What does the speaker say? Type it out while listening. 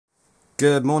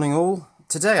Good morning all.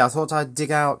 Today I thought I'd dig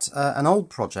out an old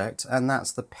project, and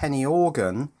that's the penny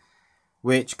organ,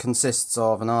 which consists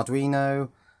of an Arduino,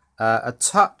 a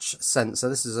touch sensor.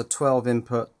 This is a 12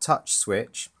 input touch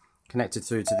switch connected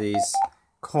through to these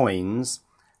coins,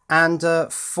 and 4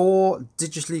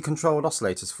 digitally controlled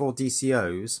oscillators, 4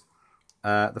 DCOs,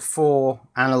 the 4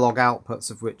 analog outputs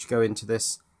of which go into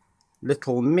this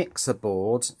little mixer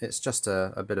board. It's just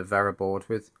a bit of Veriboard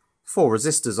with 4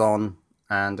 resistors on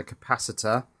and a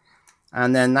capacitor,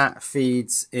 and then that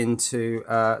feeds into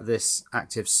this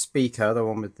active speaker, the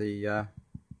one with the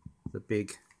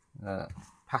big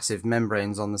passive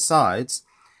membranes on the sides.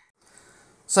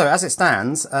 So as it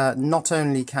stands, not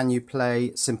only can you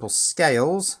play simple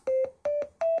scales,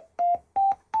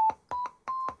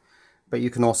 but you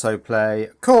can also play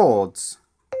chords,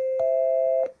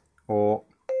 or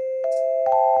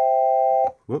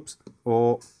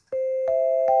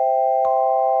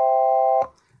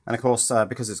and of course,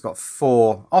 because it's got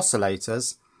 4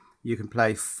 oscillators, you can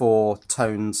play 4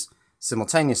 tones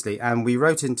simultaneously. And we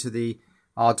wrote into the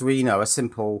Arduino a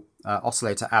simple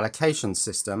oscillator allocation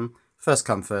system, first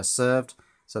come, first served,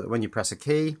 so that when you press a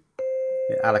key,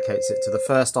 it allocates it to the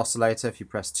first oscillator. If you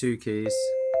press 2 keys,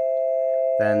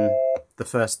 then the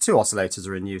first 2 oscillators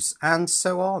are in use, and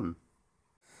so on.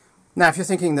 Now, if you're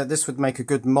thinking that this would make a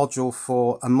good module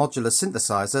for a modular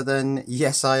synthesizer, then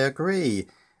yes, I agree.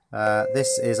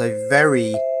 This is a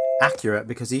very accurate,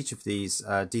 because each of these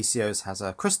DCOs has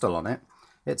a crystal on it,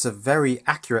 it's a very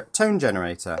accurate tone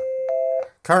generator.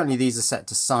 Currently these are set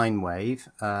to sine wave,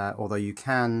 although you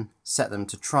can set them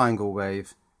to triangle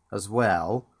wave as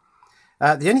well.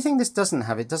 The only thing this doesn't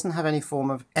have, it doesn't have any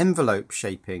form of envelope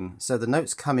shaping, so the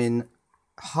notes come in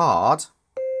hard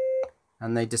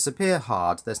and they disappear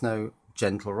hard. There's no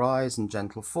gentle rise and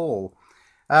gentle fall.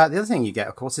 The other thing you get,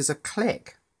 of course, is a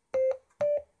click,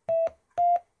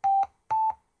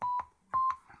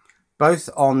 both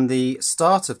on the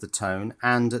start of the tone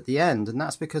and at the end, and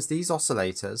that's because these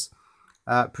oscillators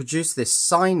produce this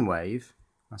sine wave.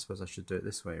 I suppose I should do it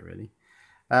this way really,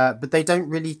 but they don't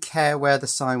really care where the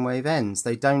sine wave ends.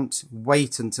 They don't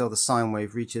wait until the sine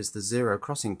wave reaches the 0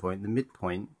 crossing point, the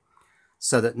midpoint,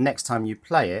 so that next time you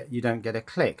play it you don't get a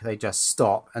click. They just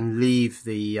stop and leave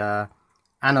the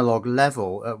analog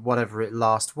level at whatever it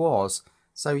last was.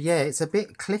 So yeah, it's a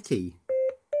bit clicky.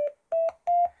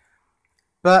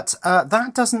 But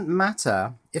that doesn't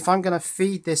matter if I'm going to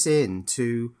feed this in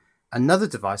to another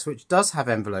device which does have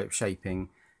envelope shaping,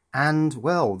 and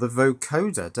well, the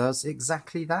vocoder does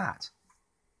exactly that.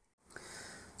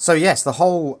 So yes, the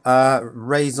whole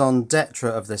raison d'etre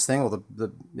of this thing, or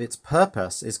its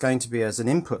purpose, is going to be as an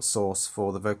input source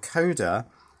for the vocoder,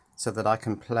 so that I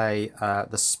can play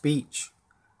the speech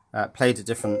played at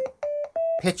different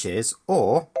pitches,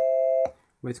 or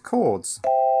with chords.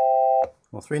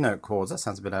 Or 3-note chords. That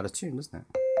sounds a bit out of tune, doesn't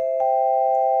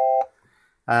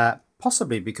it?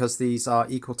 Possibly because these are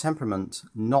equal temperament,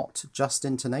 not just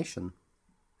intonation.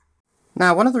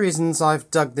 Now, one of the reasons I've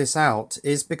dug this out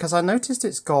is because I noticed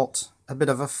it's got a bit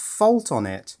of a fault on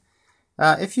it.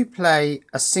 If you play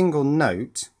a single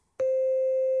note,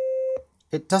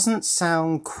 it doesn't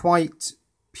sound quite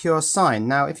pure sine.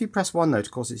 Now, if you press one note,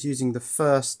 of course, it's using the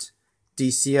first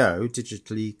DCO,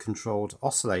 digitally controlled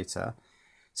oscillator.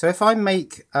 So if I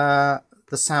make the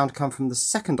sound come from the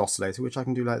second oscillator, which I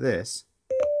can do like this,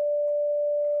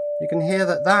 you can hear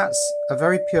that that's a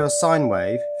very pure sine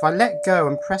wave. If I let go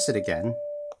and press it again,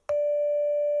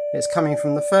 it's coming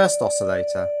from the first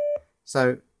oscillator.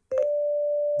 So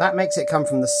that makes it come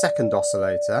from the second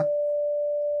oscillator.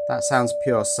 That sounds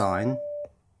pure sine.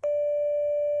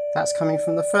 That's coming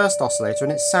from the first oscillator,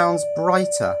 and it sounds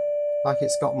brighter, like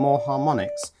it's got more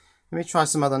harmonics. Let me try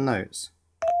some other notes.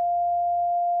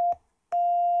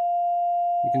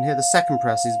 You can hear the second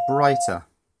press is brighter.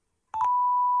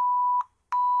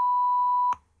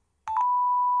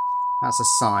 That's a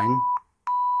sine.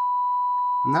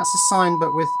 And that's a sine,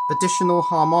 but with additional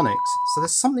harmonics. So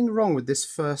there's something wrong with this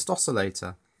first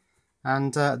oscillator.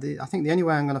 And I think the only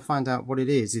way I'm going to find out what it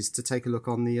is to take a look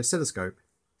on the oscilloscope.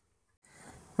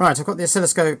 Right, I've got the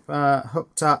oscilloscope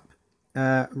hooked up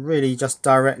really just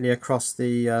directly across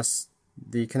the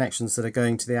connections that are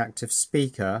going to the active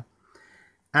speaker.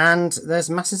 And there's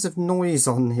masses of noise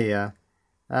on here,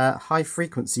 high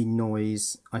frequency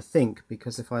noise, I think,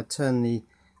 because if I turn the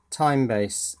time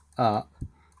base up,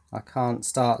 I can't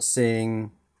start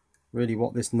seeing really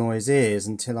what this noise is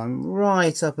until I'm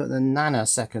right up at the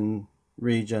nanosecond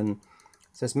region.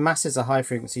 So there's masses of high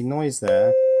frequency noise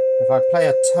there. If I play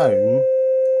a tone,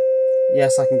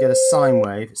 yes, I can get a sine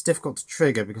wave. It's difficult to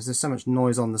trigger because there's so much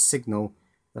noise on the signal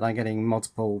that I'm getting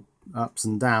multiple ups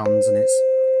and downs, and it's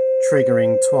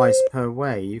triggering twice per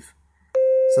wave.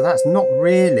 So that's not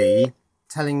really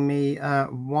telling me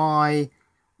why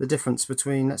the difference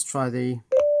between, let's try the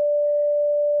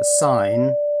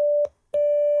sine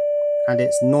and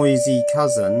its noisy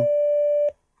cousin.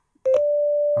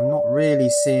 I'm not really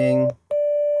seeing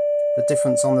the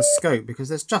difference on the scope because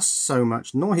there's just so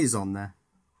much noise on there.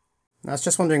 I was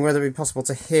just wondering whether it would be possible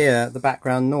to hear the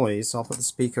background noise, so I'll put the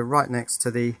speaker right next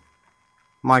to the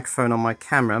microphone on my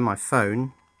camera, my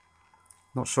phone.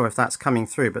 Not sure if that's coming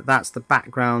through, but that's the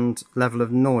background level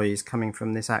of noise coming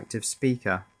from this active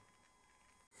speaker.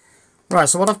 Right,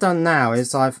 so what I've done now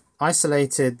is I've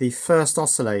isolated the first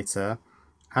oscillator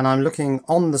and I'm looking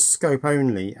on the scope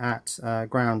only at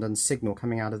ground and signal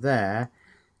coming out of there.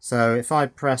 So if I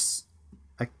press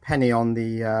a penny on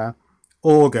the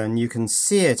organ, you can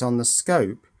see it on the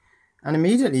scope, and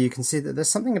immediately you can see that there's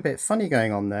something a bit funny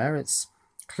going on there. It's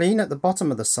clean at the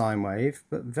bottom of the sine wave,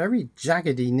 but very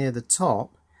jaggedy near the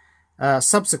top.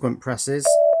 Subsequent presses,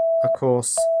 of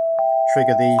course,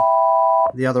 trigger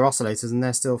the other oscillators, and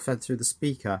they're still fed through the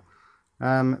speaker.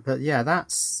 But yeah,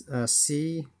 that's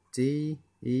C, D,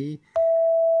 E,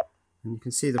 and you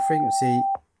can see the frequency.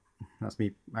 That's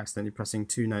me accidentally pressing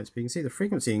two notes, but you can see the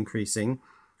frequency increasing.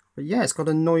 But yeah, it's got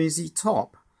a noisy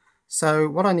top. So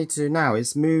what I need to do now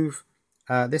is move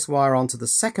this wire onto the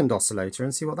second oscillator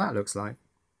and see what that looks like.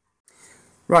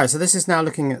 Right, so this is now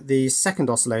looking at the second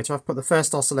oscillator. I've put the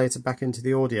first oscillator back into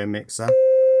the audio mixer,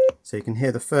 so you can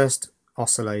hear the first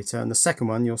oscillator, and the second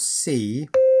one you'll see.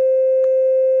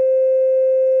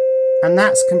 And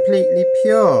that's completely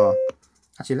pure.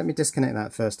 Actually, let me disconnect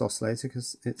that first oscillator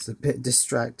because it's a bit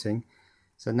distracting.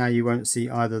 So now you won't see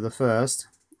either the first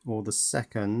or the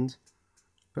second.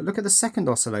 But look at the second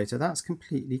oscillator, that's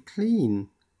completely clean.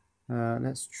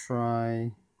 Let's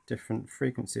try different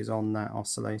frequencies on that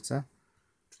oscillator.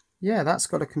 Yeah, that's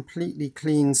got a completely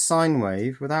clean sine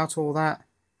wave without all that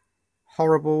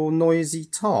horrible noisy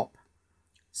top.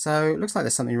 So it looks like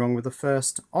there's something wrong with the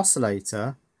first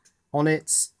oscillator on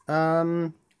its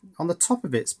on the top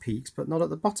of its peaks, but not at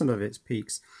the bottom of its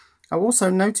peaks. I also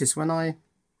notice when I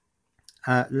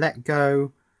let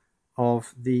go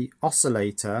of the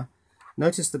oscillator,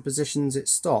 notice the positions it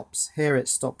stops. Here it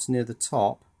stopped near the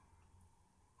top.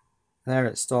 There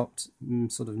it stopped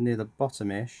sort of near the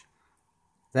bottom-ish.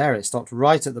 There it stopped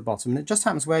right at the bottom. And it just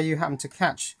happens where you happen to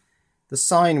catch the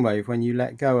sine wave when you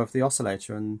let go of the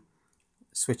oscillator and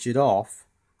switch it off.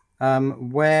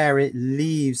 Where it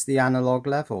leaves the analog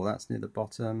level. That's near the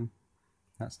bottom,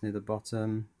 that's near the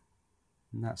bottom,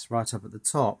 and that's right up at the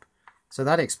top. So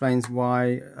that explains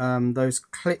why those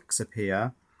clicks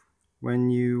appear when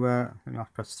you, let me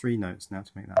press 3 notes now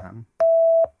to make that happen.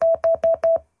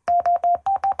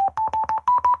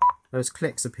 Those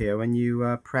clicks appear when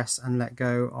you press and let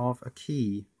go of a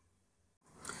key.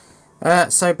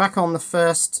 So back on the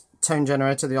first tone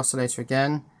generator, the oscillator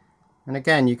again. And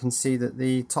again, you can see that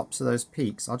the tops of those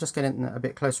peaks, I'll just get in a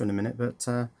bit closer in a minute, but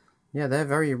yeah, they're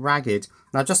very ragged.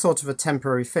 And I just thought of a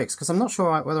temporary fix, because I'm not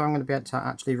sure whether I'm going to be able to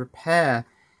actually repair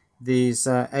these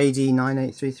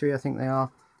AD9833, I think they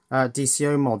are,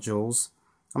 DCO modules.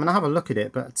 I'm going to have a look at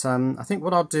it, but I think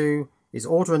what I'll do is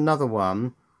order another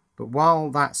one, but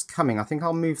while that's coming, I think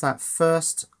I'll move that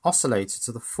first oscillator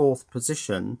to the 4th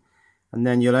position, and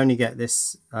then you'll only get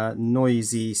this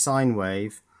noisy sine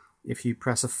wave if you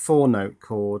press a 4-note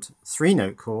chord.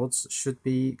 3-note chords should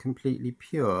be completely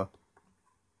pure.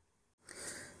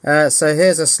 So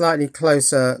here's a slightly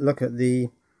closer look at the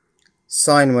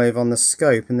sine wave on the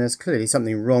scope, and there's clearly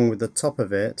something wrong with the top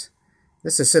of it.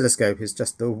 This oscilloscope is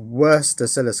just the worst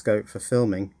oscilloscope for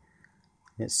filming.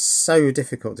 It's so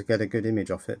difficult to get a good image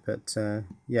off it, but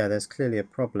yeah, there's clearly a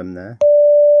problem there.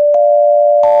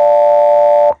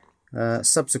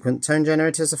 Subsequent tone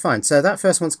generators are fine. So that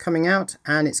first one's coming out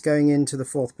and it's going into the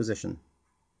 4th position.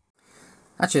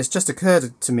 Actually, it's just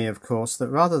occurred to me, of course, that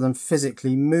rather than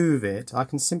physically move it, I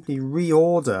can simply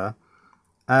reorder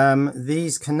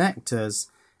these connectors.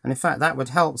 And in fact, that would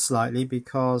help slightly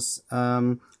because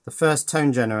the first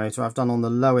tone generator I've done on the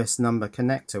lowest number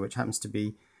connector, which happens to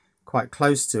be quite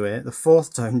close to it. The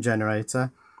 4th tone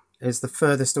generator is the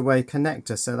furthest away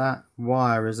connector, so that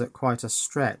wire is at quite a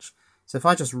stretch. So if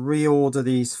I just reorder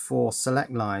these 4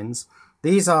 select lines,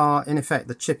 these are in effect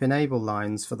the chip enable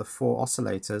lines for the 4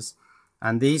 oscillators,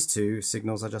 and these 2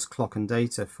 signals are just clock and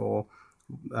data for,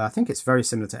 I think it's very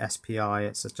similar to SPI,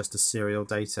 it's just a serial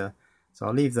data. So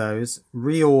I'll leave those,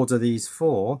 reorder these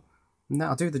 4, and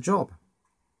that'll do the job.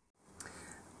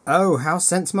 Oh, how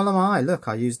sensible am I? Look,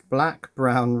 I used black,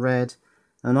 brown, red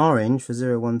and orange for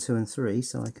 0, 1, 2 and 3,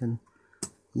 so I can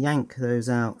yank those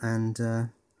out and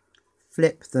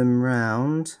flip them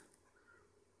round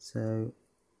So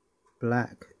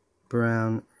black,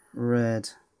 brown, red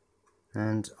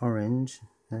and orange,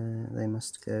 they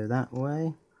must go that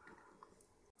way.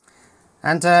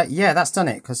 And yeah, that's done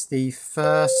it, because the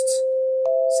first,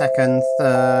 second,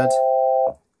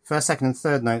 and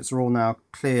third notes are all now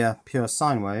clear, pure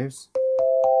sine waves.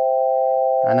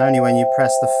 And only when you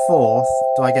press the fourth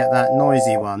do I get that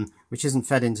noisy one, which isn't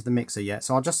fed into the mixer yet.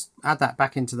 So I'll just add that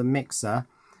back into the mixer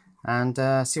and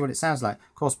see what it sounds like.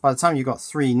 Of course, by the time you've got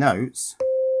 3 notes,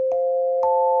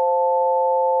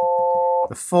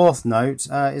 the fourth note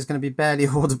is going to be barely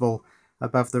audible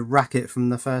above the racket from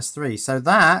the first 3. So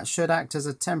that should act as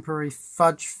a temporary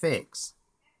fudge fix.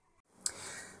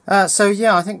 So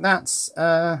yeah, I think that's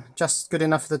just good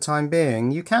enough for the time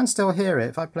being. You can still hear it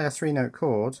if I play a 3-note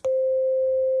chord.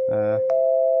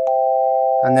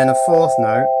 And then a 4th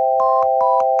note.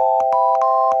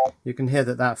 You can hear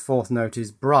that that 4th note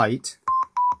is bright.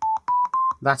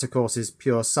 That, of course, is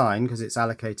pure sine because it's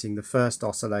allocating the first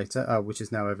oscillator, which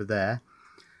is now over there.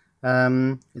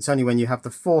 It's only when you have the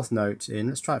 4th note in.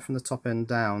 Let's try it from the top end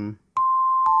down.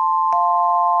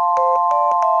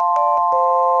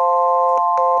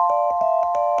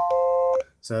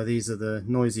 So these are the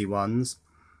noisy ones.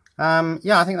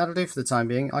 Yeah, I think that'll do for the time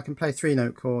being. I can play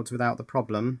 3-note chords without the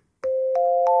problem.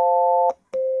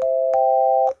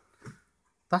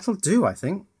 That'll do, I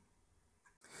think.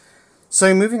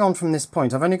 So moving on from this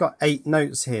point, I've only got 8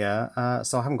 notes here,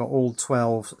 so I haven't got all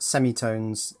 12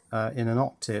 semitones in an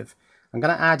octave. I'm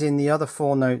going to add in the other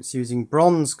 4 notes using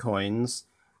bronze coins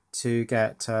to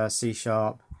get C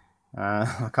sharp. I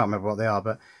can't remember what they are,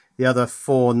 but the other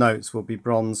 4 notes will be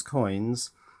bronze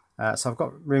coins. So I've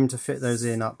got room to fit those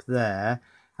in up there.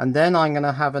 And then I'm going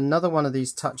to have another one of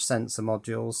these touch sensor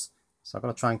modules. So I've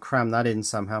got to try and cram that in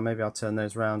somehow. Maybe I'll turn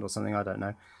those round or something, I don't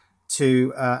know.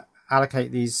 To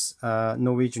allocate these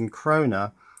Norwegian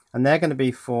kroner. And they're going to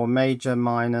be for major,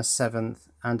 minor, 7th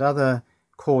and other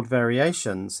chord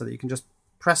variations. So that you can just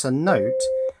press a note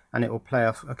and it will play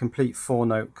a complete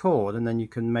 4-note chord. And then you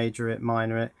can major it,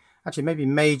 minor it. Actually, maybe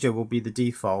major will be the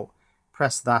default.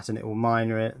 Press that and it will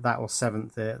minor it. That will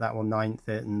 7th it. That will 9th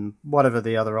it. And whatever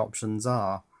the other options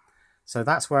are. So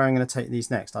that's where I'm going to take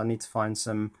these next. I need to find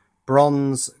some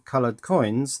bronze coloured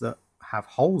coins that have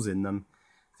holes in them.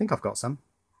 I think I've got some.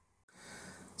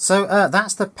 So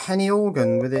that's the penny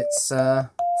organ with its 4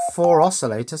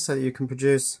 oscillators, so that you can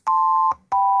produce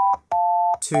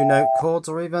 2-note chords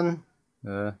or even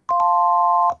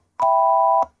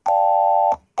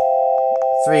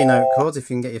 3-note chords if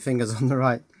you can get your fingers on the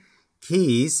right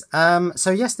keys.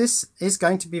 So yes, this is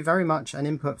going to be very much an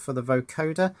input for the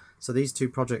vocoder, so these 2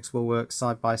 projects will work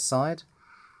side by side.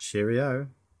 Cheerio.